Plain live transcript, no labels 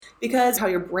because how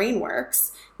your brain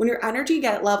works, when your energy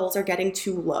levels are getting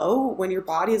too low, when your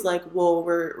body is like, whoa,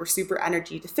 we're super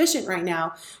energy deficient right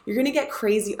now, you're going to get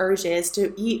crazy urges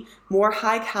to eat more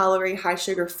high calorie, high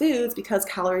sugar foods because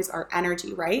calories are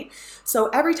energy, right? So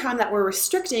every time that we're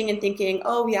restricting and thinking,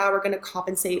 oh yeah, we're going to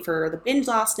compensate for the binge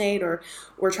last night, or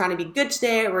we're trying to be good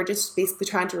today, or we're just basically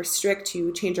trying to restrict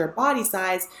to change our body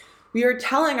size, we are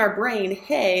telling our brain,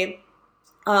 hey,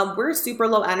 we're super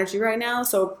low energy right now,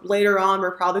 so later on we're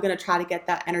probably going to try to get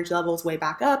that energy levels way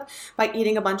back up by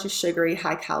eating a bunch of sugary,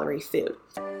 high-calorie food.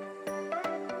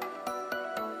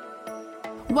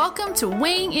 Welcome to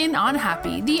Weighing In on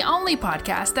Happy, the only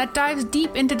podcast that dives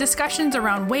deep into discussions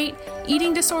around weight,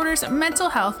 eating disorders, mental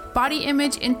health, body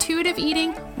image, intuitive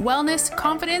eating, wellness,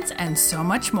 confidence, and so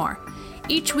much more.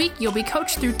 Each week, you'll be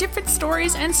coached through different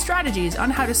stories and strategies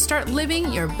on how to start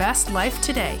living your best life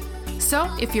today. So,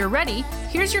 if you're ready,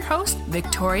 here's your host,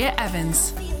 Victoria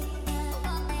Evans.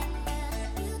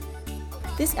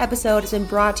 This episode has been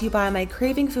brought to you by my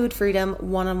Craving Food Freedom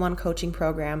one-on-one coaching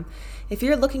program. If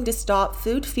you're looking to stop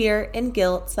food fear and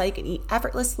guilt so you can eat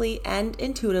effortlessly and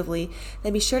intuitively,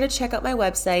 then be sure to check out my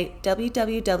website,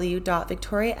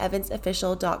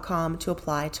 www.victoriaevansofficial.com, to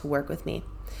apply to work with me.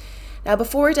 Now,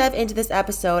 before we dive into this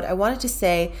episode, I wanted to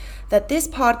say that this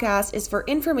podcast is for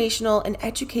informational and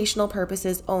educational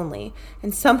purposes only,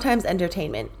 and sometimes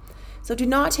entertainment. So do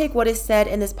not take what is said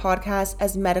in this podcast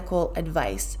as medical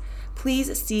advice.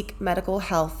 Please seek medical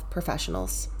health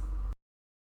professionals.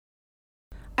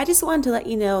 I just wanted to let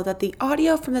you know that the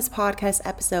audio from this podcast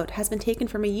episode has been taken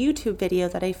from a YouTube video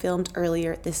that I filmed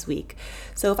earlier this week.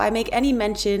 So if I make any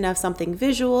mention of something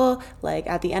visual, like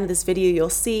at the end of this video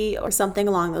you'll see, or something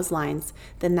along those lines,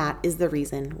 then that is the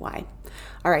reason why.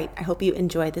 All right, I hope you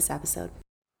enjoyed this episode.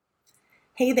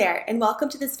 Hey there, and welcome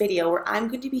to this video where I'm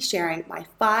going to be sharing my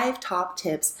 5 top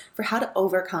tips for how to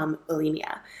overcome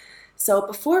bulimia. So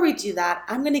before we do that,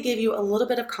 I'm going to give you a little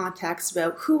bit of context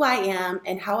about who I am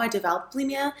and how I developed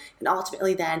bulimia, and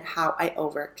ultimately then how I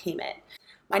overcame it.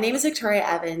 My name is Victoria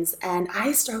Evans, and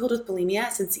I struggled with bulimia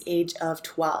since the age of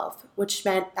 12, which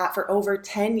meant that for over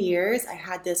 10 years, I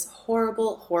had this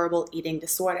horrible eating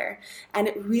disorder, and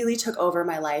it really took over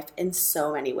my life in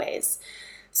so many ways.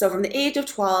 So from the age of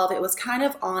 12, it was kind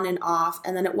of on and off,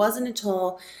 and then it wasn't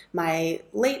until my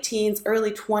late teens,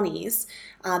 early 20s,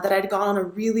 that I'd gone on a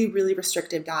really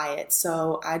restrictive diet.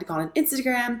 So I'd gone on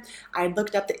Instagram, I'd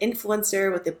looked up the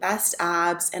influencer with the best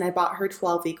abs, and I bought her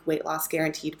 12-week weight loss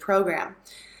guaranteed program.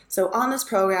 So on this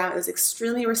program, it was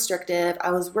extremely restrictive.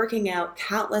 I was working out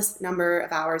countless number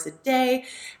of hours a day,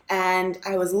 and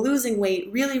I was losing weight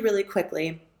really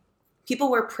quickly.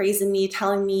 People were praising me,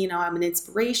 telling me, I'm an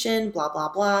inspiration, blah, blah,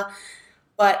 blah.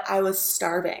 But I was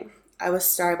starving.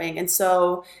 And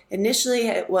so initially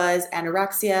it was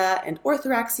anorexia and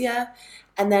orthorexia.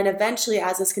 And then eventually,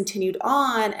 as this continued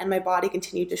on and my body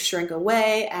continued to shrink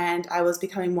away and I was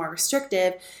becoming more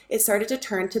restrictive, it started to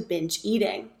turn to binge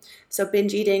eating. So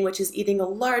binge eating, which is eating a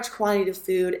large quantity of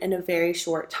food in a very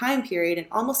short time period, and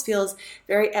almost feels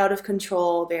very out of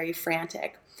control, very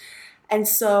frantic. And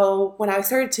so when I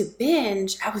started to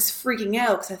binge, I was freaking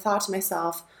out because I thought to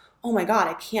myself, oh my God,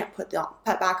 I can't put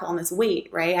back on this weight,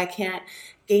 right? I can't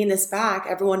gain this back.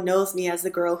 Everyone knows me as the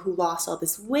girl who lost all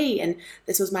this weight, and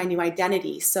this was my new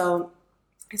identity. So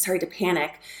I started to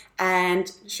panic. And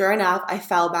sure enough, I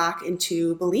fell back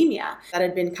into bulimia that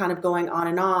had been kind of going on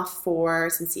and off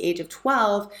since the age of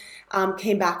 12,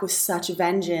 came back with such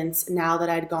vengeance now that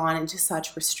I'd gone into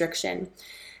such restriction.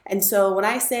 And so when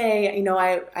I say,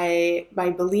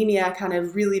 my bulimia kind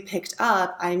of really picked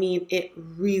up, I mean, it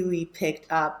really picked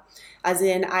up. As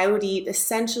in, I would eat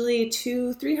essentially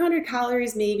 200-300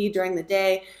 calories maybe during the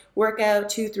day, work out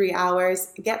 2-3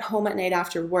 hours, get home at night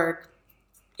after work,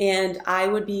 and I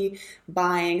would be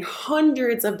buying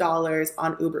hundreds of dollars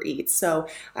on Uber Eats. So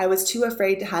I was too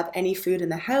afraid to have any food in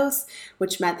the house,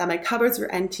 which meant that my cupboards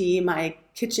were empty, my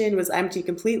kitchen was empty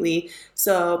completely.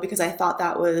 So because I thought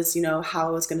that was, how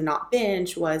I was going to not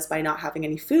binge, was by not having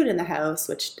any food in the house,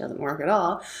 which doesn't work at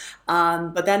all.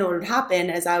 But then what would happen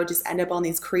is I would just end up on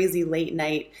these crazy late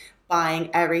night buying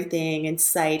everything in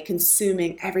sight,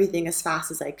 consuming everything as fast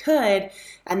as I could,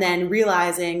 and then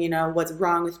realizing, what's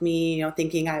wrong with me,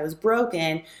 thinking I was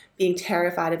broken, being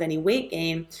terrified of any weight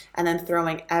gain, and then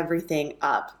throwing everything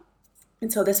up.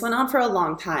 And so this went on for a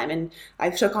long time, and I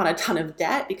took on a ton of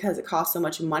debt because it cost so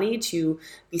much money to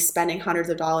be spending hundreds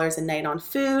of dollars a night on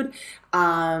food,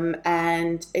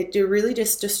 and it really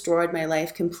just destroyed my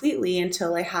life completely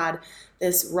until I had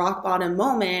this rock bottom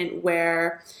moment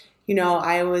where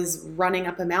I was running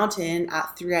up a mountain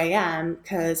at 3 a.m.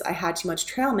 because I had too much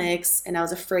trail mix and I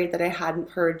was afraid that I hadn't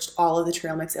purged all of the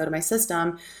trail mix out of my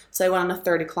system. So I went on a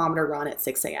 30-kilometer run at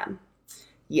 6 a.m.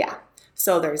 Yeah,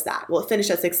 so there's that. Well, it finished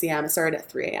at 6 a.m. It started at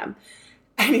 3 a.m.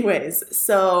 Anyways,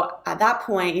 so at that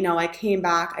point, I came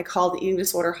back, I called the eating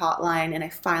disorder hotline, and I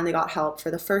finally got help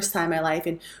for the first time in my life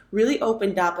and really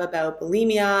opened up about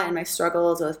bulimia and my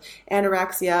struggles with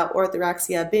anorexia,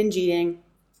 orthorexia, binge eating,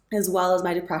 as well as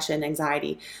my depression and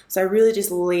anxiety. So I really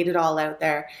just laid it all out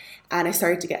there and I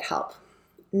started to get help.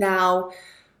 Now,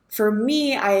 for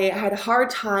me, I had a hard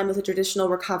time with the traditional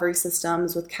recovery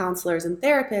systems with counselors and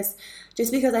therapists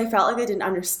just because I felt like they didn't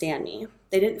understand me.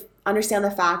 They didn't understand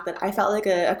the fact that I felt like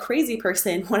a crazy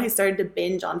person when I started to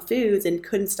binge on foods and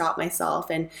couldn't stop myself.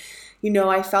 And,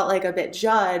 I felt like a bit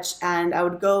judged, and I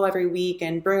would go every week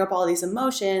and bring up all these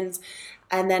emotions,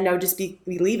 and then I would just be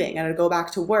leaving and I'd go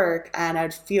back to work and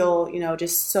I'd feel,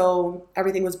 just so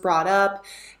everything was brought up.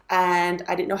 And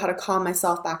I didn't know how to calm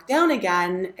myself back down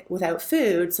again without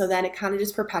food. So then it kind of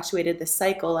just perpetuated this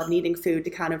cycle of needing food to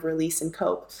kind of release and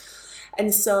cope.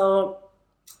 And so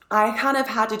I kind of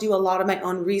had to do a lot of my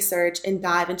own research and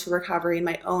dive into recovery in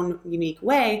my own unique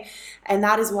way. And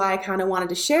that is why I kind of wanted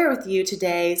to share with you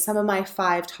today some of my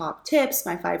 5 top tips,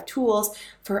 my 5 tools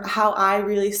for how I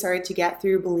really started to get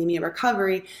through bulimia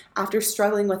recovery after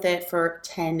struggling with it for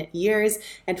 10 years.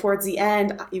 And towards the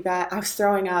end, I was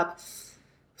throwing up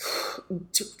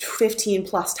 15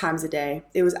 plus times a day.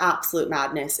 It was absolute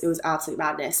madness.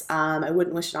 I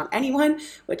wouldn't wish it on anyone,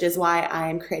 which is why I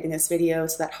am creating this video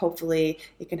so that hopefully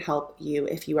it can help you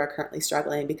if you are currently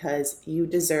struggling, because you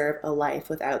deserve a life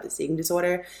without this eating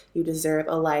disorder. You deserve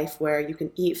a life where you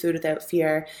can eat food without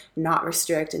fear, not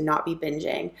restrict, and not be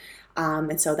binging.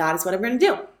 And so that is what I'm going to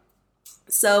do.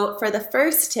 So for the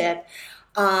first tip,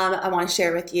 I want to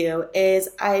share with you is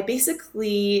I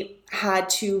basically had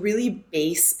to really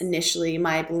base initially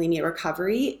my bulimia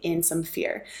recovery in some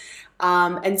fear.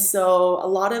 And so a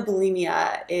lot of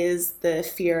bulimia is the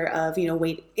fear of,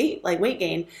 weight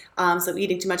gain. So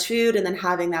eating too much food and then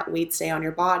having that weight stay on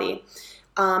your body.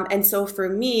 And so for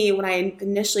me, when I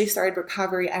initially started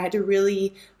recovery, I had to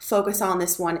really focus on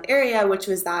this one area, which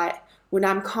was that when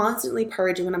I'm constantly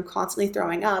purging, when I'm constantly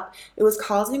throwing up, it was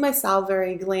causing my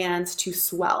salivary glands to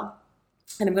swell.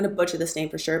 And I'm going to butcher this name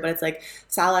for sure, but it's like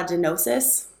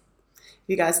sialadenosis.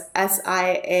 You guys,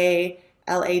 sialadenosis.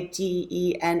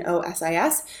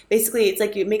 Basically, it's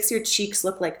like it makes your cheeks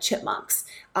look like chipmunks,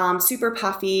 super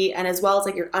puffy, and as well as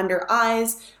like your under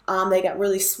eyes, they get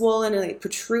really swollen and like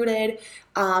protruded.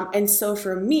 And so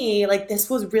for me, like this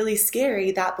was really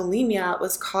scary that bulimia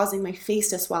was causing my face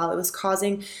to swell. It was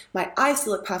causing my eyes to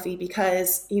look puffy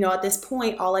because, at this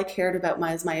point, all I cared about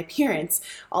was my appearance.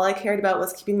 All I cared about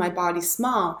was keeping my body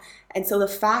small. And so the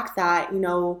fact that,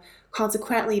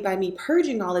 consequently by me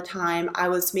purging all the time, I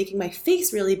was making my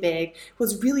face really big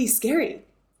was really scary.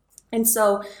 And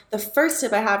so the first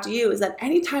tip I have to you is that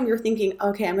anytime you're thinking,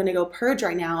 okay, I'm going to go purge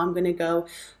right now, I'm going to go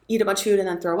eat a bunch of food and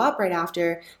then throw up right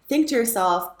after, think to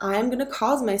yourself, I'm going to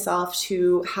cause myself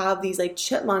to have these like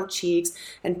chipmunk cheeks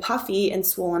and puffy and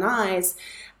swollen eyes.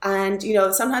 And,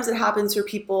 sometimes it happens for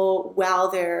people while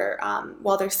they're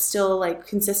still like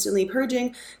consistently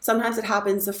purging. Sometimes it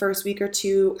happens the first week or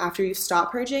two after you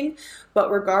stop purging.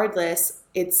 But regardless,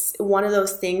 it's one of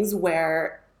those things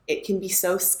where it can be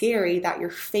so scary that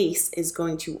your face is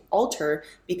going to alter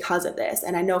because of this.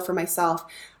 And I know for myself,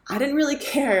 I didn't really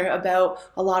care about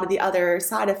a lot of the other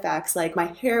side effects. Like my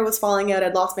hair was falling out,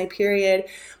 I'd lost my period,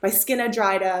 my skin had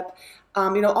dried up,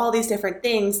 all these different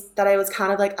things that I was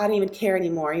kind of like, I didn't even care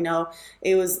anymore.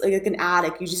 It was like an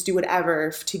addict. You just do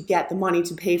whatever to get the money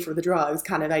to pay for the drugs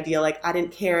kind of idea. Like I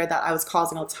didn't care that I was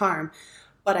causing all this harm,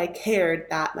 but I cared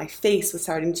that my face was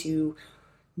starting to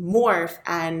morph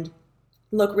and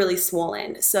look really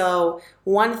swollen. So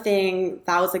one thing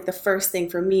that was like the first thing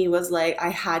for me was like I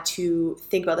had to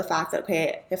think about the fact that,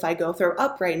 okay, if I go throw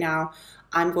up right now,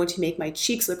 I'm going to make my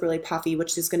cheeks look really puffy,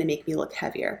 which is going to make me look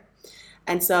heavier.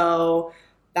 And so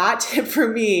that tip for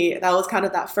me, that was kind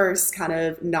of that first kind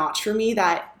of notch for me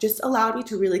that just allowed me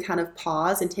to really kind of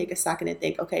pause and take a second and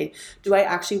think, okay, do I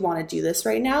actually want to do this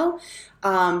right now?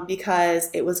 Because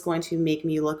it was going to make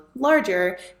me look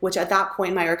larger, which at that point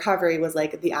in my recovery was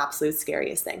like the absolute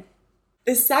scariest thing.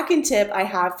 The second tip I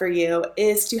have for you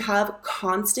is to have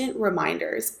constant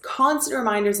reminders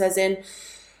as in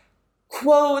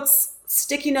quotes,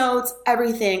 sticky notes,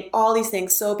 everything, all these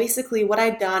things. So basically what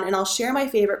I've done, and I'll share my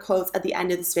favorite quotes at the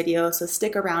end of this video, so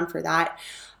stick around for that.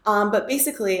 But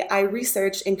basically, I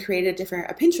researched and created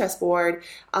a Pinterest board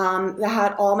that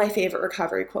had all my favorite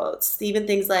recovery quotes. Even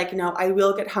things like, I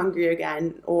will get hungry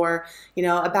again, or,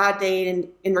 a bad day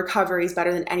in recovery is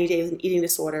better than any day with an eating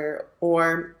disorder,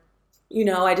 or,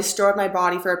 I destroyed my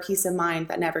body for a peace of mind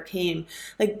that never came.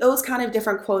 Like those kind of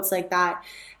different quotes like that.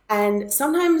 And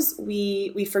sometimes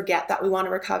we forget that we want to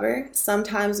recover.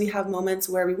 Sometimes we have moments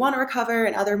where we want to recover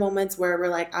and other moments where we're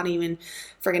like, I don't even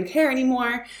friggin' care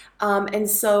anymore. And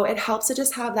so it helps to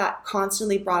just have that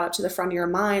constantly brought up to the front of your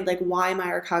mind. Like, why am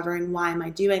I recovering? Why am I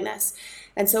doing this?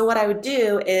 And so what I would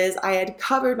do is I had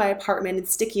covered my apartment in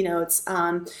sticky notes.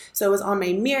 So it was on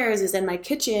my mirrors, it was in my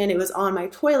kitchen, it was on my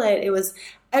toilet, it was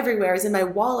everywhere, it was in my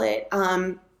wallet.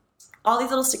 All these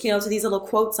little sticky notes with these little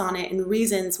quotes on it and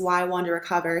reasons why I wanted to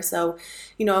recover. So,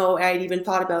 I'd even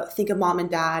thought about, think of mom and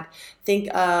dad,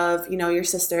 think of, your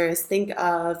sisters, think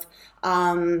of,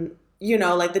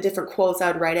 like the different quotes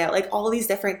I would write out, like all these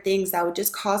different things that would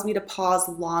just cause me to pause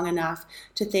long enough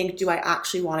to think, do I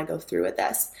actually want to go through with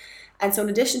this? And so in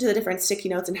addition to the different sticky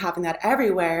notes and having that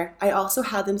everywhere, I also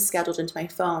had them scheduled into my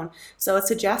phone. So it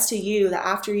suggests to you that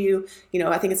after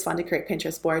I think it's fun to create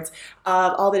Pinterest boards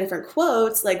of all the different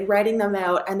quotes, like writing them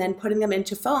out and then putting them in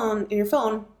your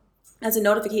phone as a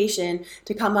notification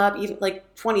to come up even like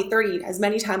 20, 30, as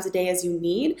many times a day as you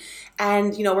need.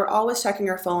 And, we're always checking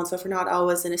our phone. So if we're not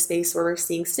always in a space where we're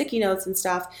seeing sticky notes and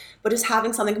stuff, but just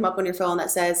having something come up on your phone that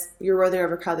says you're worthy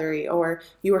of recovery, or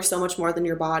you are so much more than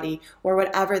your body, or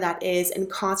whatever that is,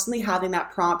 and constantly having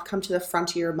that prompt come to the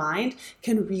front of your mind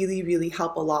can really, really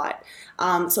help a lot.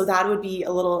 So that would be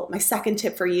my second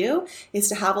tip for you, is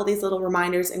to have all these little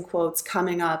reminders and quotes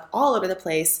coming up all over the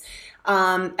place.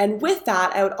 And with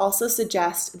that, I would also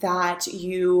suggest that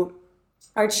you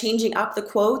are changing up the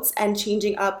quotes and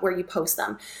changing up where you post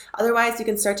them. Otherwise, you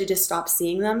can start to just stop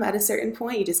seeing them at a certain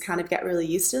point. You just kind of get really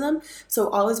used to them. So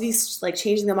always be like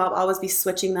changing them up, always be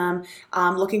switching them,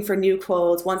 looking for new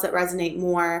quotes, ones that resonate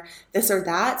more, this or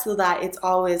that, so that it's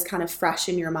always kind of fresh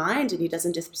in your mind and it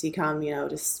doesn't just become,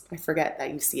 I forget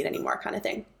that you see it anymore kind of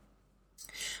thing.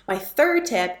 My third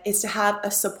tip is to have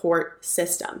a support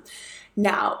system.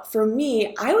 Now, for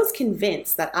me, I was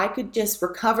convinced that I could just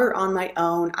recover on my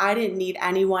own. I didn't need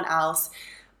anyone else.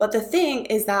 But the thing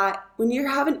is that when you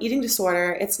have an eating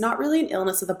disorder, it's not really an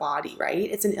illness of the body, right?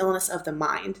 It's an illness of the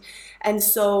mind. And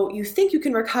so you think you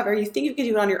can recover, you think you can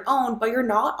do it on your own, but you're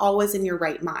not always in your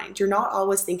right mind. You're not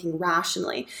always thinking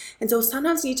rationally. And so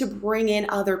sometimes you need to bring in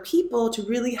other people to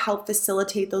really help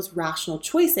facilitate those rational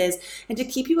choices and to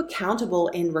keep you accountable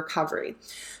in recovery.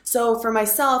 So for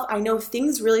myself, I know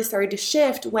things really started to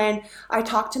shift when I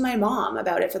talked to my mom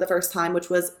about it for the first time, which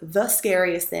was the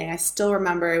scariest thing. I still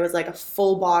remember it was like a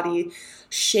full body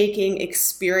shaking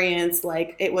experience.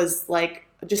 Like it was like,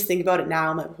 just think about it now,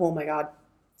 I'm like, oh my God.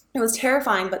 It was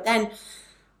terrifying. But then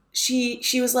she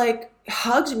was like,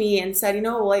 hugged me and said,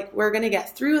 we're going to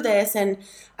get through this. And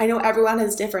I know everyone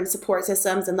has different support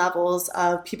systems and levels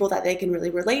of people that they can really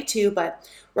relate to, but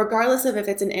regardless of if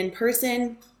it's an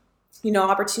in-person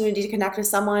opportunity to connect with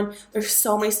someone, there's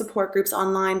so many support groups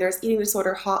online. There's eating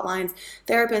disorder hotlines,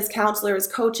 therapists, counselors,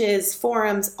 coaches,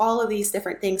 forums, all of these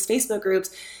different things, Facebook groups.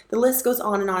 The list goes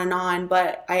on and on and on,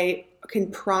 but I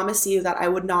can promise you that I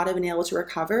would not have been able to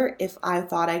recover if I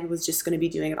thought I was just going to be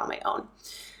doing it on my own,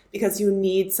 because you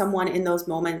need someone in those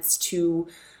moments to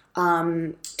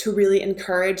really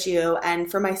encourage you. And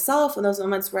for myself, in those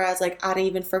moments where I was like, I don't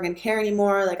even friggin' care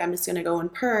anymore, like I'm just going to go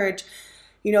and purge,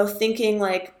 thinking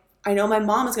like, I know my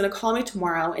mom is going to call me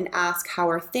tomorrow and ask how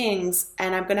are things,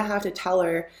 and I'm going to have to tell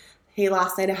her, hey,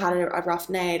 last night I had a rough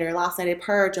night, or last night I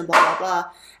purged, and blah, blah,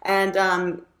 blah.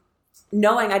 And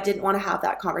knowing I didn't want to have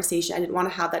that conversation, I didn't want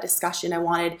to have that discussion. I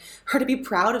wanted her to be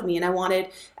proud of me, and I wanted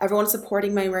everyone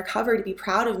supporting my recovery to be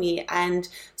proud of me. And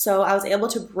so I was able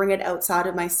to bring it outside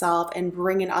of myself and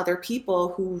bring in other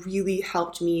people who really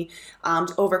helped me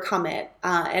to overcome it.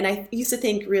 And I used to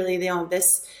think really,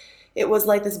 it was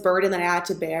like this burden that I had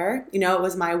to bear. It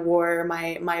was my war,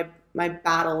 my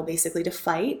battle basically to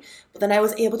fight. But then I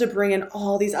was able to bring in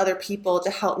all these other people to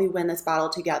help me win this battle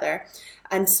together.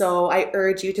 And so I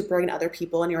urge you to bring in other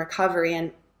people in your recovery.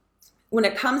 And when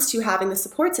it comes to having the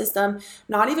support system,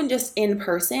 not even just in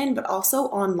person, but also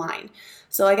online.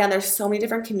 So again, there's so many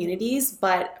different communities,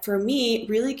 but for me,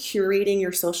 really curating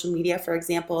your social media, for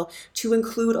example, to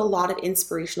include a lot of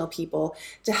inspirational people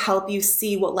to help you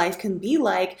see what life can be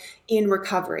like in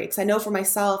recovery. Because I know for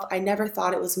myself, I never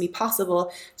thought it was going to be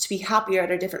possible to be happier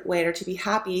at a different weight, or to be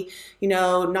happy,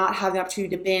 not having the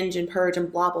opportunity to binge and purge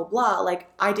and blah, blah, blah. Like,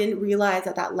 I didn't realize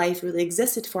that life really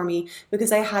existed for me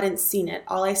because I hadn't seen it.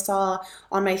 All I saw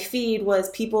on my feed was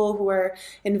people who were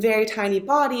in very tiny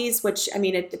bodies, which, I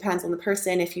mean, it depends on the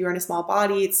person. If you're in a small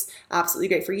body, it's absolutely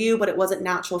great for you, but it wasn't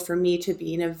natural for me to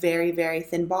be in a very, very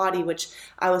thin body, which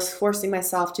I was forcing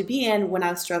myself to be in when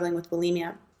I was struggling with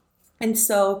bulimia. And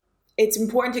so it's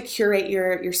important to curate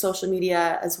your social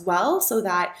media as well, so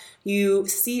that you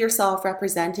see yourself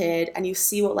represented and you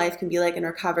see what life can be like in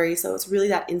recovery. So it's really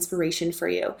that inspiration for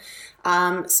you.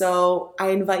 So I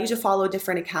invite you to follow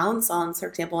different accounts on, for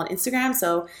example, on Instagram.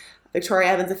 So Victoria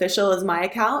Evans Official is my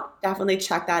account. Definitely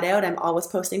check that out. I'm always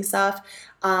posting stuff.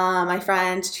 My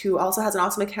friend who also has an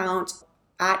awesome account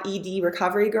at ED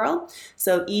Recovery Girl.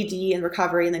 So ED and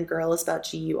recovery, and then girl is spelled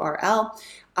GURL.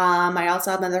 I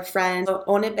also have another friend,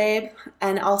 Own It Babe,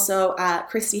 and also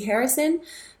Christy Harrison.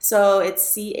 So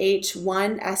it's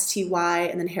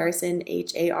CH1STY and then Harrison,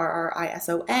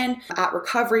 HARRISON, at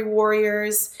Recovery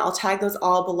Warriors. I'll tag those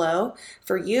all below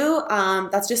for you.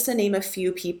 That's just to name a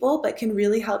few people, but can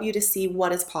really help you to see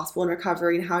what is possible in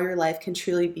recovery and how your life can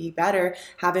truly be better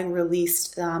having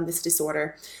released this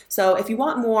disorder. So if you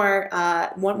want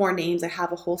more names, I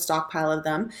have a whole stockpile of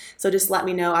them. So just let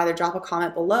me know, either drop a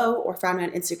comment below or find me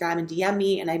on Instagram and DM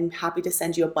me, and I'm happy to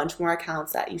send you a bunch more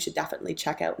accounts that you should definitely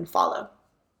check out and follow.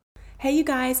 Hey you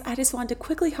guys, I just wanted to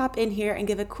quickly hop in here and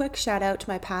give a quick shout out to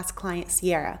my past client,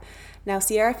 Sierra. Now,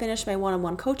 Sierra finished my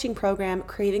one-on-one coaching program,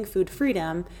 Craving Food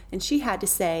Freedom, and she had to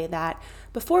say that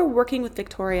before working with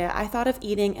Victoria, I thought of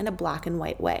eating in a black and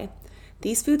white way.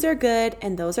 These foods are good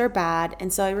and those are bad,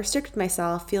 and so I restricted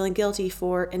myself, feeling guilty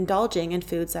for indulging in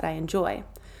foods that I enjoy.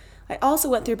 I also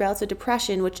went through bouts of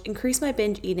depression, which increased my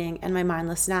binge eating and my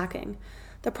mindless snacking.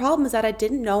 The problem is that I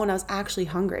didn't know when I was actually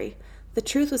hungry. The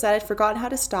truth was that I'd forgotten how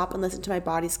to stop and listen to my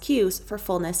body's cues for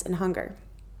fullness and hunger.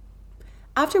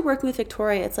 After working with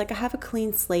Victoria, it's like I have a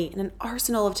clean slate and an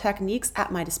arsenal of techniques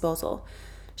at my disposal.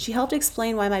 She helped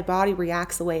explain why my body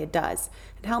reacts the way it does,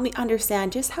 and helped me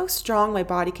understand just how strong my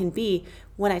body can be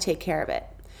when I take care of it.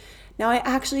 Now, I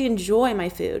actually enjoy my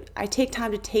food. I take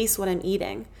time to taste what I'm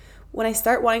eating. When I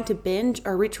start wanting to binge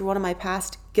or reach for one of my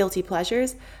past guilty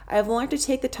pleasures, I have learned to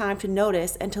take the time to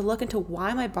notice and to look into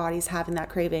why my body's having that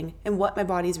craving and what my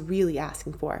body's really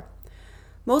asking for.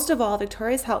 Most of all,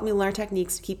 Victoria's helped me learn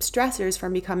techniques to keep stressors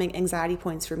from becoming anxiety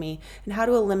points for me, and how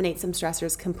to eliminate some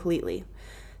stressors completely.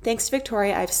 Thanks to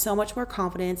Victoria, I have so much more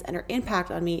confidence, and her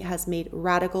impact on me has made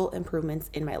radical improvements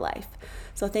in my life.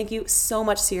 So thank you so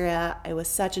much, Sierra. It was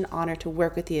such an honor to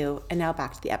work with you. And now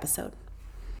back to the episode.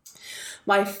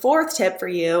 My fourth tip for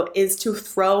you is to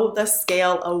throw the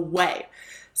scale away.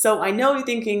 So I know you're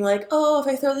thinking like, oh, if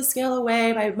I throw the scale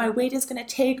away, my weight is going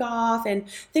to take off and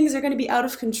things are going to be out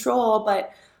of control.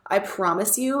 But I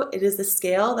promise you, it is the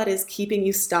scale that is keeping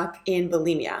you stuck in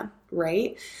bulimia,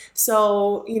 right?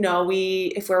 So,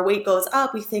 if our weight goes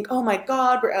up, we think, oh my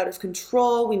God, we're out of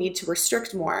control. We need to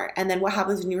restrict more. And then what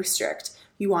happens when you restrict?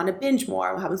 You want to binge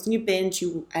more. What happens when you binge?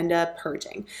 You end up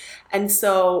purging. And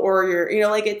so, or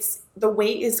it's the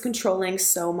weight is controlling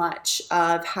so much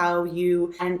of how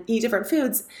you eat different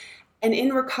foods. And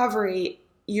in recovery,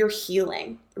 you're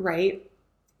healing, right?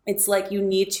 It's like you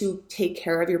need to take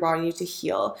care of your body, you need to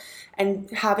heal. And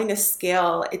having a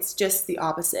scale, it's just the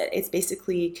opposite. It's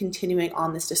basically continuing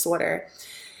on this disorder.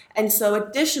 And so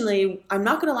additionally, I'm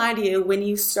not going to lie to you, when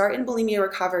you start in bulimia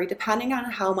recovery, depending on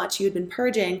how much you've been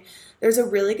purging, there's a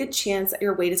really good chance that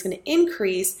your weight is going to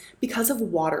increase because of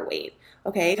water weight.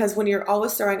 Okay, because when you're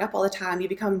always throwing up all the time, you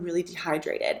become really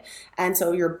dehydrated. And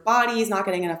so your body is not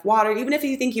getting enough water. Even if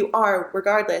you think you are,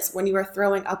 regardless, when you are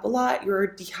throwing up a lot, you're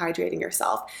dehydrating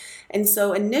yourself. And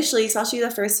so initially, especially the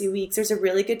first few weeks, there's a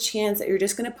really good chance that you're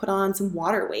just going to put on some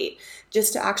water weight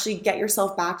just to actually get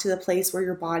yourself back to the place where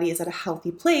your body is at a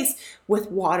healthy place with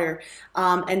water.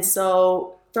 And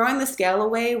so throwing the scale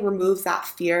away removes that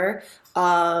fear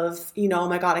of, oh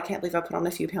my God, I can't believe I put on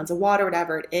a few pounds of water,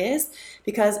 whatever it is,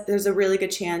 because there's a really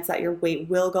good chance that your weight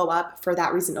will go up for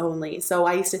that reason only. So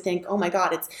I used to think, oh my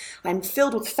God, I'm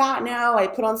filled with fat now. I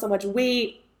put on so much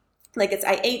weight.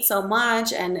 I ate so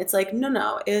much, and it's like,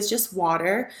 no, it's just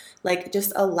water.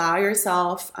 Just allow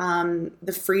yourself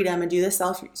the freedom and do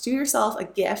yourself a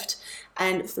gift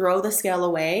and throw the scale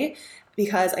away.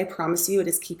 Because I promise you, it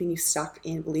is keeping you stuck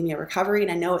in bulimia recovery.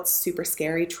 And I know it's super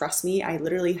scary. Trust me, I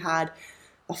literally had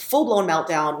a full-blown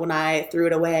meltdown when I threw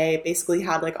it away. Basically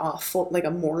had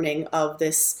a morning of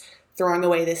this throwing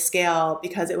away this scale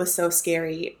because it was so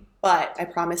scary. But I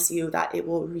promise you that it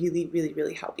will really, really,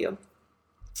 really help you.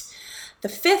 The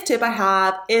fifth tip I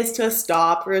have is to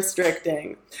stop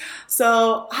restricting.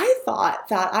 So I thought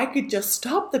that I could just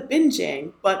stop the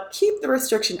binging, but keep the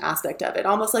restriction aspect of it.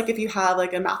 Almost like if you have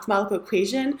like a mathematical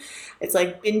equation, it's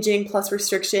like binging plus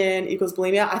restriction equals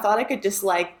bulimia. I thought I could just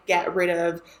like get rid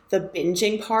of the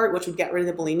binging part, which would get rid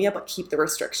of the bulimia, but keep the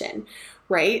restriction,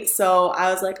 right? So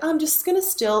I was like, I'm just going to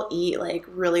still eat like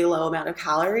really low amount of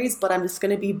calories, but I'm just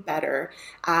going to be better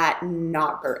at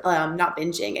not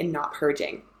binging and not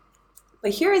purging. But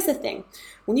here is the thing.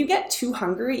 When you get too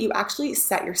hungry, you actually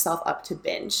set yourself up to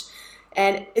binge.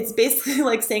 And it's basically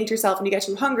like saying to yourself when you get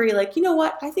too hungry, like, you know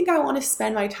what? I think I want to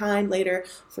spend my time later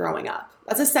throwing up.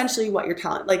 That's essentially what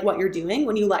you're doing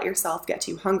when you let yourself get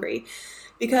too hungry.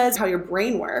 Because how your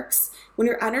brain works, when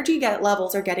your energy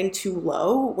levels are getting too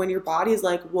low, when your body is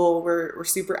like, whoa, we're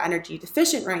super energy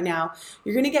deficient right now,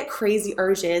 you're going to get crazy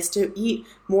urges to eat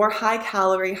more high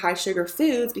calorie, high sugar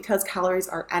foods because calories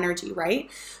are energy,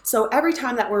 right? So every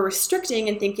time that we're restricting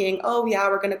and thinking, oh yeah,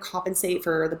 we're going to compensate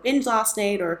for the binge last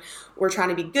night, or we're trying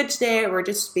to be good today, or we're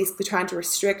just basically trying to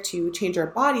restrict to change our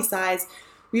body size,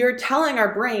 we are telling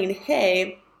our brain,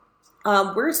 hey,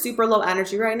 we're super low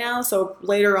energy right now, so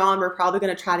later on we're probably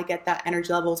going to try to get that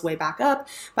energy levels way back up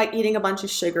by eating a bunch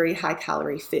of sugary,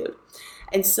 high-calorie food.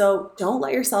 And so don't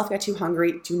let yourself get too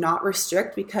hungry. Do not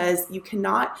restrict, because you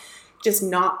cannot just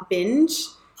not binge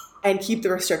and keep the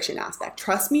restriction aspect.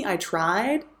 Trust me, I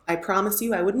tried. I promise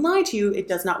you, I wouldn't lie to you, it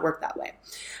does not work that way.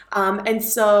 And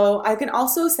so I can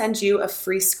also send you a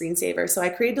free screensaver. So I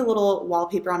created a little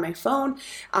wallpaper on my phone.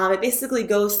 It basically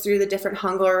goes through the different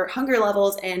hunger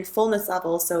levels and fullness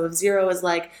levels. So if 0 is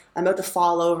like, I'm about to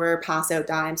fall over, pass out,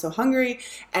 die, I'm so hungry.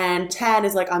 And 10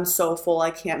 is like, I'm so full,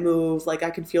 I can't move. Like I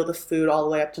can feel the food all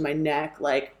the way up to my neck,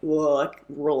 like, whoa, like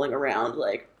rolling around,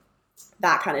 like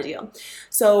that kind of deal.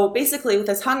 So basically with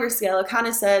this hunger scale, it kind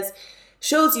of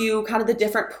shows you kind of the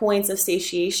different points of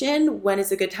satiation, when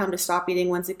is a good time to stop eating,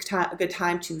 when's a good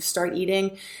time to start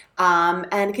eating,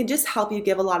 and it can just help you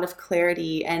give a lot of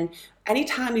clarity. And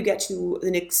anytime you get to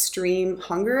an extreme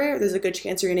hunger, there's a good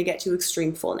chance you're going to get to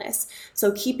extreme fullness.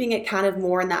 So keeping it kind of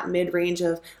more in that mid-range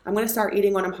of, I'm going to start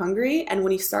eating when I'm hungry, and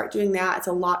when you start doing that, it's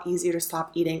a lot easier to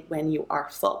stop eating when you are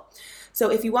full. So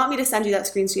if you want me to send you that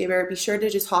screensaver, be sure to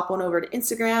just hop on over to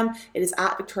Instagram. It is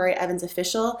at Victoria Evans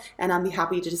Official, and I'll be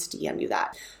happy to just DM you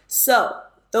that. So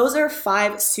those are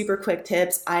 5 super quick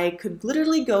tips. I could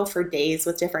literally go for days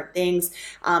with different things.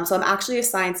 So I'm actually a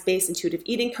science-based intuitive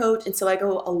eating coach, and so I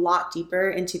go a lot deeper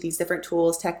into these different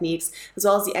tools, techniques, as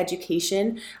well as the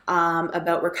education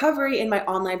about recovery in my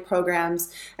online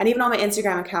programs, and even on my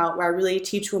Instagram account, where I really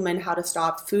teach women how to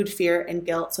stop food fear and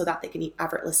guilt so that they can eat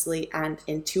effortlessly and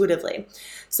intuitively.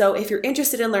 So if you're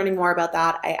interested in learning more about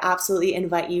that, I absolutely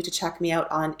invite you to check me out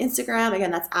on Instagram.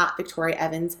 Again, that's at Victoria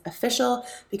Evans Official,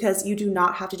 because you do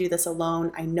not have to do this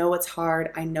alone. I know it's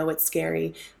hard. I know it's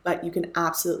scary, but you can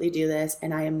absolutely do this,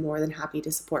 and I am more than happy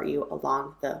to support you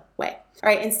along the way. All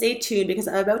right, and stay tuned, because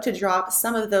I'm about to drop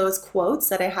some of those quotes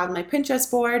that I have on my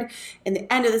Pinterest board in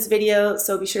the end of this video,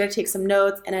 so be sure to take some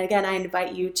notes. And again, I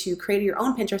invite you to create your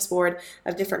own Pinterest board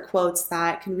of different quotes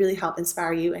that can really help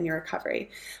inspire you in your recovery.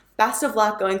 Best of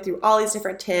luck going through all these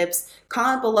different tips.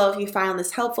 Comment below if you found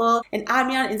this helpful, and add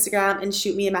me on Instagram and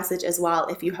shoot me a message as well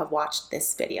if you have watched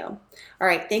this video. All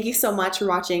right, thank you so much for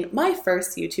watching my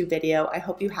first YouTube video. I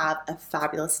hope you have a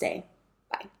fabulous day.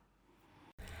 Bye.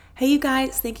 Hey you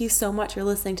guys, thank you so much for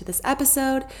listening to this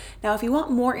episode. Now, if you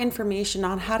want more information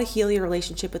on how to heal your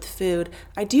relationship with food,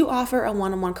 I do offer a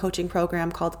one-on-one coaching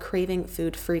program called Craving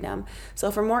Food Freedom. So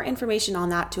for more information on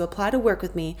that, to apply to work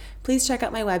with me, please check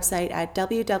out my website at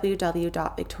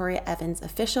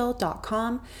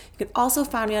www.victoriaevansofficial.com. You can also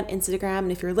find me on Instagram,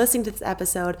 and if you're listening to this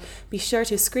episode, be sure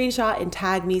to screenshot and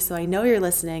tag me so I know you're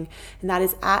listening, and that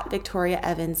is at Victoria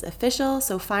Evans Official.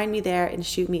 So find me there and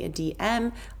shoot me a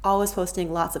DM. Always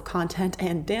posting lots of content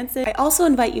and dancing. I also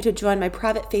invite you to join my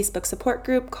private Facebook support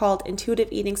group called Intuitive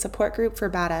Eating Support Group for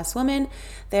Badass Women.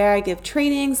 There I give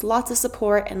trainings, lots of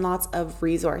support, and lots of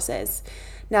resources.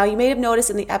 Now, you may have noticed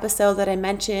in the episode that I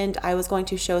mentioned I was going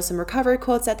to show some recovery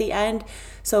quotes at the end.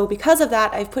 So because of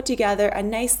that, I've put together a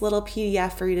nice little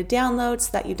PDF for you to download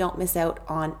so that you don't miss out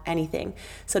on anything.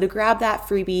 So to grab that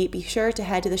freebie, be sure to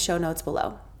head to the show notes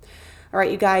below. All right,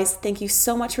 you guys, thank you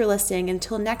so much for listening.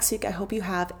 Until next week, I hope you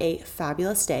have a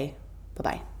fabulous day.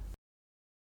 Bye-bye.